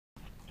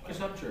Chris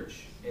Upchurch,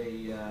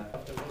 a,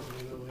 That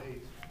wasn't in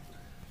 08.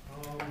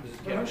 This is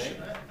But I'm Cabernet?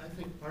 sure- I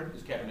think part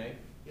is Cabernet.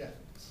 yeah,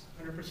 it's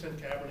 100%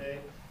 Cabernet.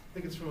 I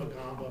think it's from a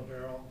Gamba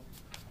barrel.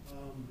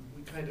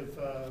 We kind of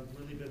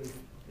really been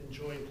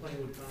enjoying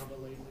playing with Gamba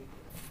lately.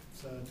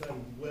 It's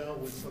done well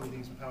with some of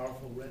these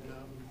powerful Red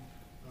Mountain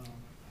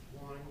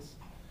wines.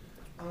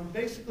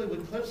 Basically,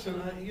 with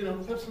KLIPSUN, you know,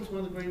 KLIPSUN's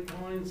one of the great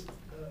wines,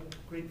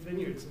 great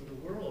vineyards in the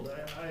world.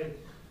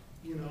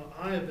 You know,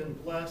 I have been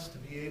blessed to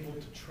be able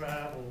to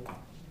travel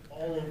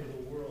all over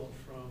the world,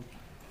 from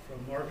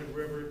Market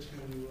River to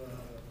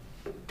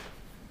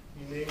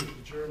you name it, to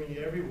Germany,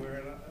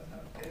 everywhere.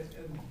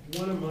 And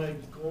one of my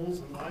goals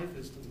in life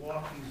is to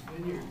walk these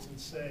vineyards and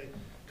say,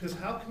 because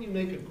how can you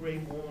make a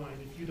great wine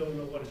if you don't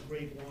know what a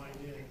great wine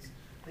is?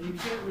 And you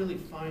can't really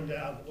find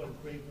out what a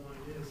great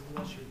wine is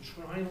unless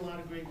you're trying a lot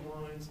of great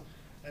wines,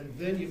 and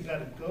then you've got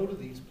to go to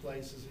these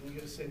places and you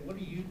got to say, what are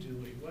you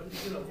doing?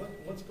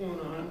 What's going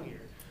on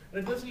here? And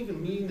it doesn't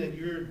even mean that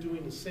you're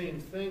doing the same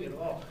thing at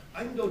all.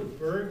 I can go to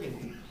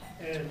Burgundy,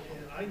 and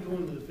I can go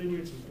into the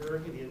vineyards in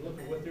Burgundy and look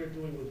at what they're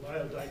doing with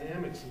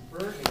biodynamics in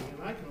Burgundy,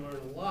 and I can learn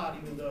a lot,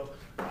 even though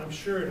I'm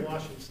sure in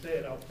Washington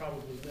State I'll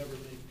probably never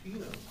make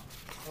Pinot.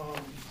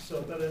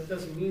 But it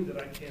doesn't mean that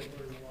I can't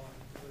learn a lot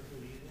in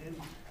Burgundy.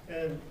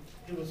 And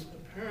it was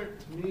apparent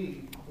to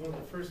me one of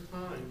the first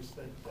times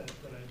that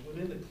I went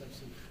into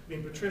KLIPSUN. I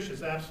mean,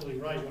 Patricia's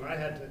absolutely right.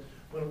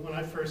 When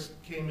I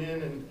first came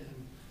in and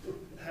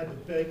had to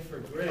beg for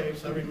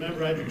grapes, I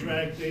remember I had to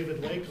drag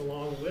David Lake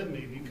along with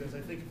me, because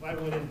I think if I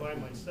went in by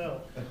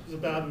myself, it was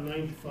about in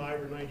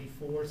 95 or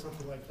 94,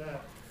 something like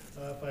that.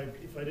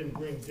 If I didn't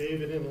bring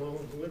David in along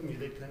with me,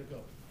 they'd kind of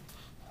go,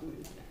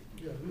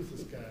 who's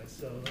this guy?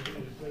 So,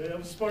 but I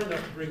was smart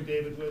enough to bring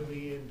David with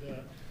me,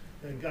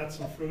 and got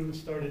some fruit and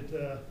started,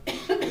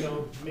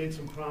 made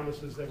some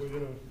promises that we're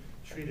going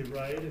to treat it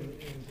right, and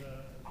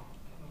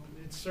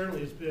it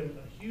certainly has been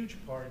a huge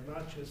part,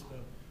 not just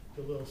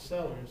the little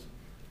cellars,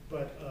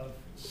 but of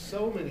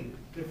so many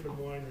different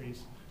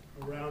wineries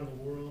around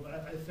the world.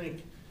 I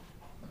think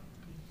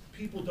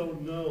people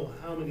don't know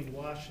how many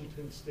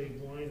Washington State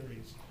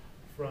wineries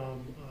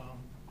from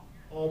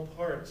all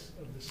parts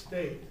of the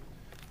state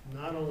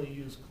not only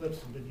use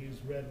KLIPSUN, but use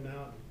Red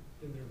Mountain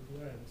in their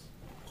blends.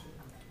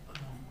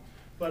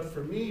 But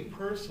for me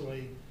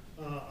personally,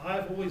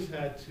 I've always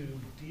had to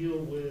deal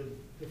with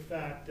the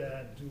fact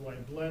that, do I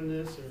blend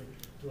this, or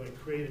do I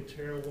create a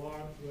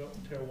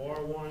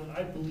terroir wine?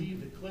 I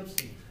believe that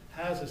KLIPSUN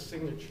has a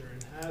signature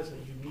and has a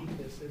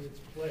uniqueness in its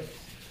place.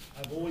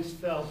 I've always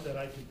felt that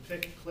I could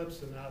pick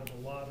KLIPSUN out of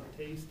a lot of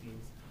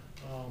tastings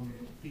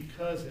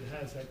because it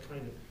has that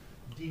kind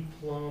of deep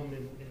plum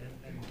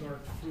and dark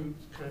fruit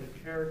kind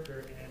of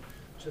character, and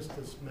just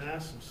this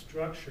massive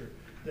structure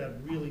that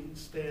really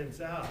stands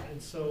out. And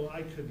so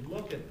I could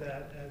look at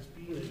that as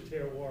being a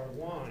terroir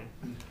wine.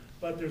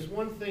 But there's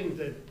one thing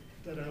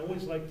that I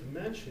always like to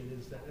mention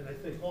is that, and I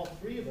think all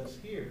three of us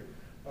here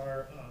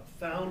are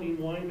founding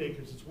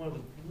winemakers. It's one of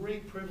the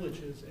great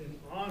privileges and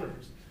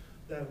honors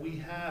that we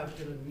have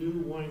in a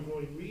new wine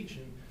growing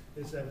region,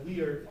 is that we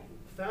are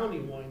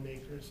founding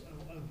winemakers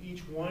of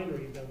each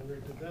winery that we're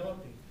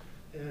developing.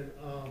 And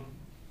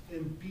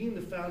in being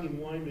the founding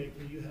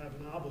winemaker, you have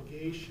an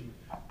obligation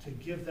to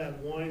give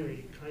that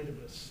winery kind of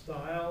a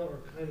style or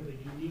kind of a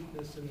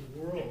uniqueness in the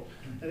world.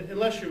 And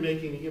unless you're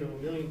making, a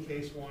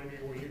million-case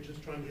winery where you're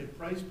just trying to hit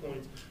price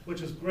points,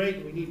 which is great,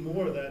 and we need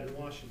more of that in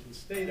Washington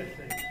State, I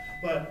think.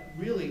 But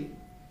really,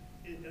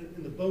 in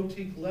the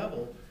boutique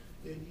level,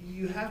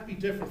 you have to be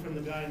different from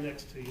the guy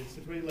next to you. It's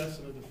the great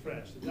lesson of the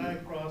French. The guy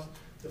across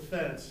the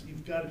fence,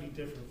 you've got to be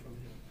different from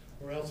him,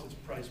 or else it's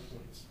price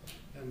points.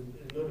 And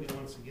nobody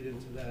wants to get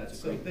into that.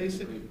 So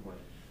basically,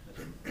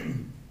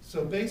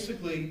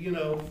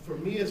 for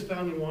me as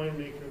founding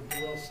winemaker of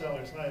Below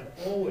Cellars, I have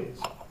always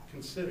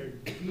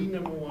considered the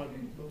number one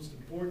most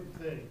important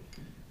thing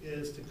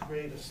is to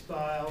create a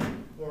style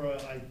or an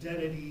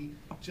identity,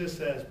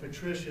 just as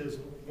Patricia's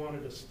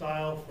wanted a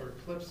style for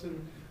KLIPSUN.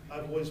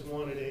 I've always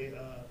wanted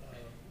a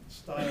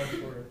style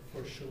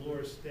for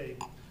Chaleur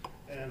Estate,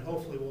 and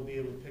hopefully we'll be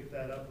able to pick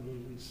that up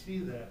when we see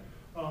that.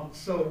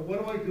 So what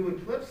do I do in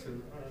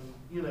KLIPSUN?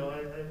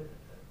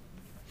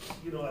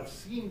 I've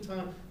seen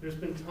there's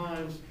been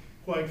times,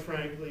 quite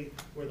frankly,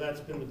 where that's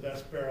been the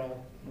best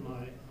barrel in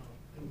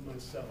my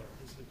cellar.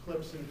 It's the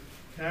KLIPSUN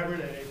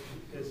Cabernet.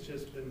 It's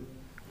just been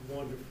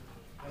wonderful.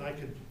 And I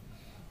could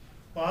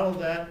bottle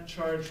that,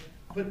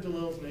 put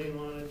DeLille's name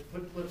on it,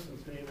 put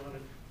KLIPSUN's name on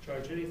it,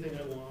 charge anything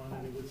I want,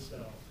 and it would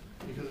sell,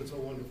 because it's a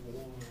wonderful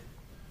wine.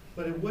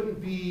 But it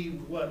wouldn't be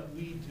what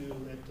we do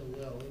at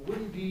DeLille. It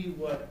wouldn't be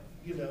what,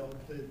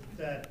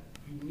 that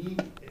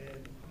unique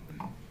and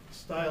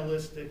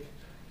stylistic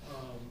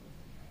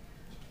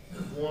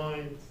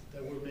wine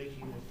that we're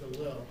making at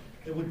DeLille.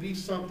 It would be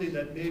something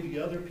that maybe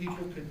other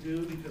people could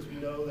do, because we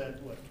know that,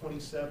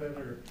 27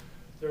 or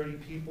 30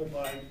 people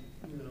buy,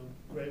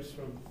 grapes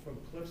from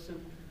KLIPSUN.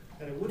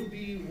 And it wouldn't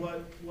be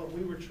what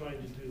we were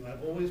trying to do.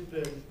 I've always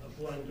been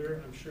a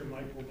blender. I'm sure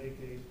Mike will make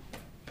a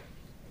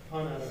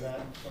pun out of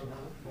that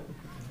somehow.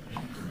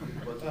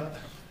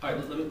 All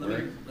right,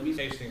 let me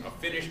Tasting a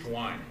finished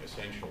wine,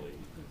 essentially.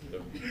 The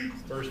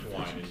first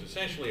wine is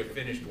essentially a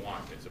finished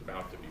wine. It's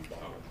about to be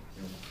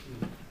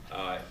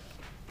bottled.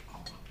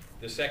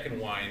 The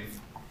second wine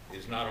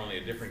is not only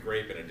a different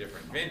grape and a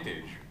different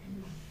vintage,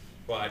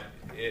 but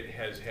it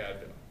has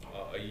had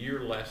a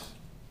year less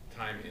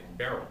time in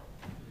barrel.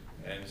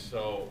 And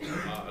so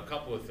a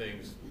couple of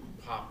things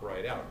pop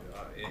right out.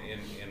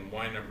 In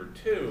wine number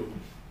 2,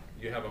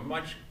 you have a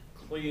much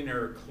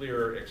cleaner,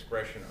 clearer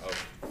expression of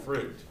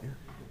fruit.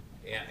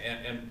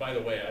 And by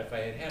the way, if I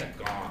had had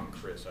a gong,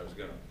 Chris, I was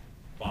going to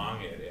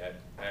bong it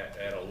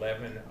at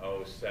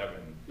 11:07.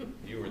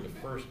 You were the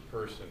first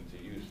person to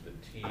use the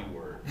T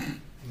word.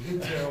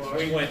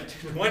 We went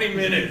 20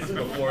 minutes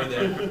before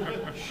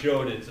that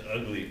showed its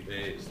ugly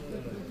face.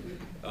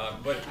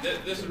 But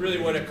this is really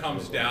what it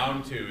comes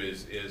down to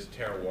is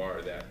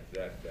terroir, that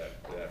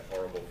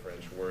horrible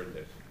French word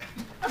that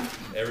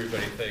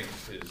everybody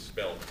thinks is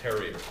spelled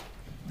terrier.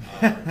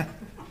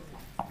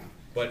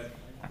 But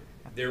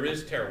there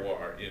is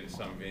terroir in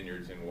some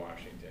vineyards in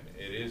Washington.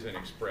 It is an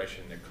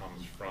expression that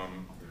comes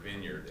from the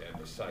vineyard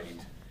and the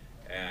site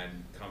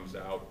and comes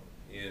out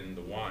in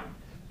the wine.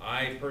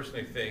 I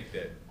personally think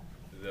that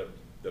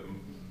the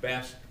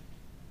best,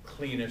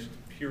 cleanest,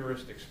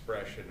 purest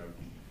expression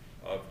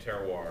of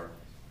terroir,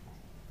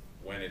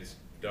 when it's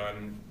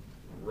done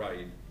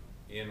right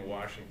in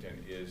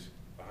Washington, is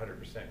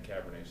 100%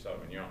 Cabernet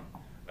Sauvignon.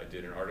 I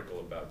did an article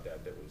about that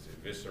was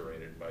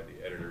eviscerated by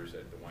the editors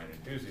at the Wine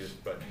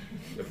Enthusiast, but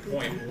the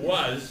point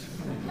was,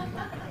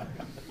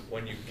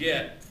 when you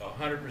get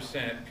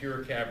 100%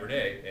 pure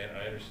Cabernet, and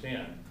I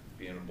understand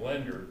being a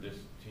blender, this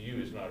to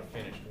you is not a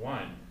finished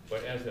wine,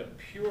 but as a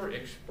pure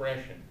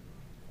expression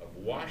of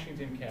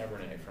Washington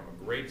Cabernet from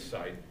a great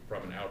site,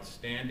 from an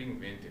outstanding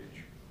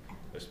vintage,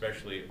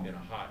 especially in a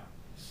hot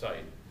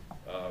site,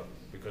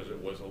 because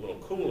it was a little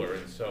cooler,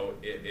 and so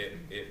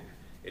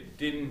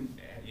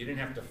you didn't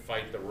have to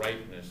fight the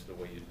ripeness the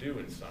way you do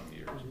in some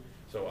years.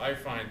 So I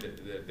find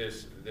that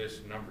this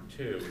number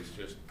 2 is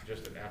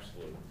just an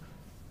absolute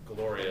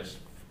glorious,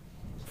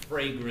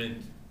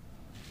 fragrant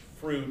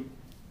fruit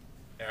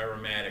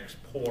aromatics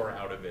pour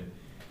out of it,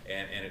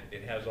 and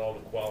it has all the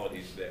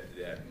qualities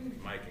that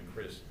Mike and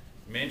Chris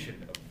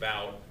mentioned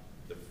about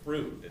the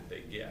fruit that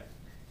they get.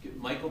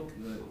 Michael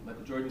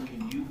Jordan,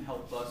 can you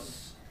help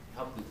us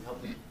help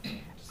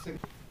the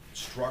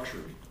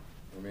structured?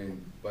 I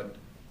mean, but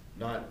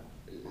not,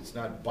 it's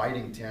not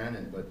biting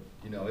tannin, but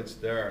you know, it's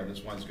there, and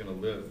this wine's going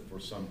to live for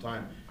some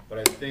time. But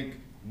I think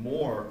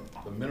more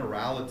the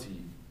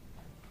minerality,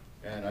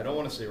 and I don't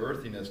want to say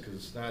earthiness because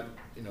it's not,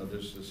 you know,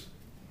 there's this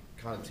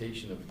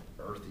connotation of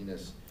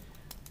earthiness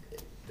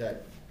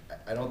that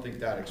I don't think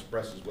that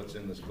expresses what's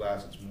in this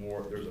glass. It's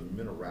more, there's a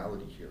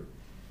minerality here.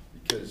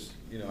 Because,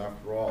 you know,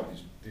 after all,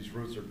 these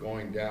roots are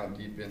going down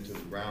deep into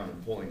the ground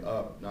and pulling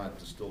up, not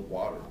distilled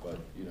water, but,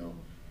 you know,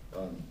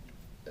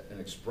 an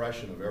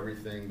expression of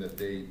everything that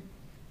they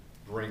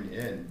bring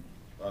in.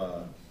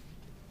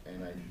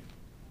 And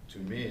to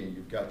me,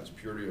 you've got this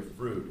purity of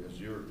fruit, as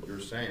you're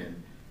saying,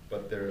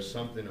 but there's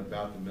something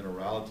about the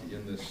minerality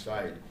in this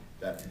site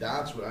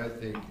that's what I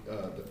think,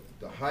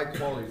 the high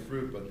quality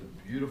fruit, but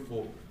the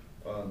beautiful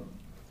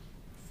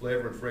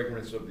flavor and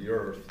fragrance of the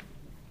earth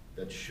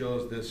that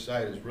shows this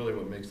site is really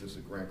what makes this a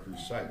Grand Cru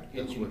site.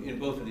 In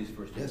both of these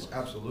first 2 Yes, ones.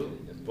 absolutely,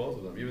 in both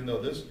of them. Even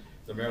though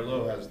the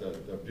Merlot has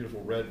the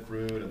beautiful red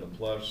fruit and the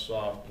plush,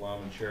 soft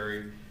plum and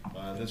cherry.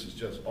 This is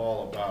just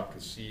all about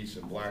cassis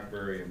and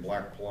blackberry and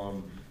black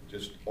plum,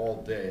 just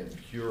all day, and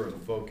pure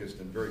and focused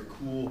and very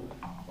cool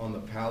on the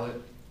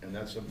palate. And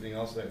that's something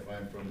else that I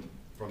find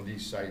from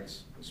these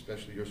sites,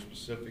 especially yours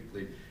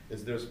specifically,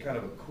 is there's kind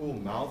of a cool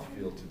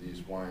mouthfeel to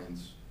these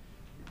wines.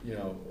 You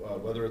know,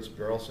 whether it's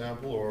barrel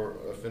sample or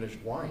a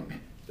finished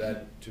wine,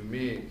 that to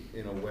me,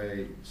 in a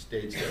way,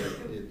 states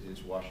that it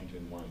is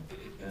Washington wine,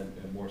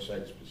 and more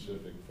site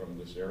specific from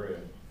this area.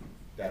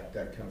 That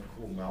kind of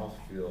cool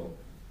mouthfeel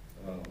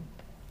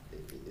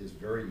is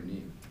very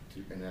unique,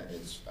 and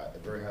it's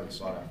very highly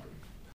sought after.